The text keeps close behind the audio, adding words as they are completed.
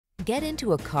Get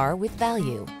into a car with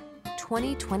value.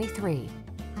 2023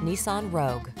 Nissan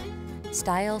Rogue.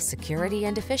 Style, security,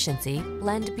 and efficiency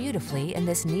blend beautifully in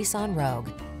this Nissan Rogue,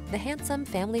 the handsome,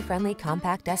 family-friendly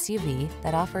compact SUV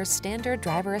that offers standard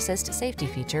driver assist safety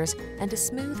features and a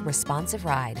smooth, responsive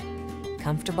ride.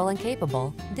 Comfortable and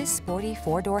capable, this sporty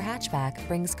four-door hatchback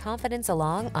brings confidence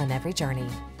along on every journey.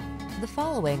 The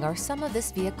following are some of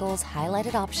this vehicle's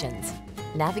highlighted options: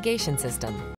 navigation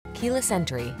system, keyless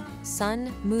entry,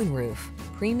 sun, moonroof,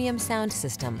 premium sound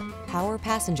system, power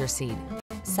passenger seat,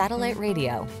 satellite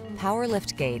radio, power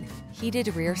liftgate,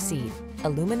 heated rear seat,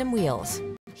 aluminum wheels,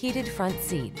 heated front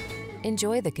seat.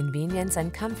 Enjoy the convenience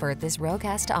and comfort this Rogue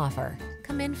has to offer.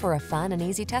 Come in for a fun and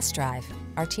easy test drive.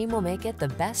 Our team will make it the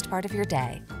best part of your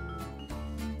day.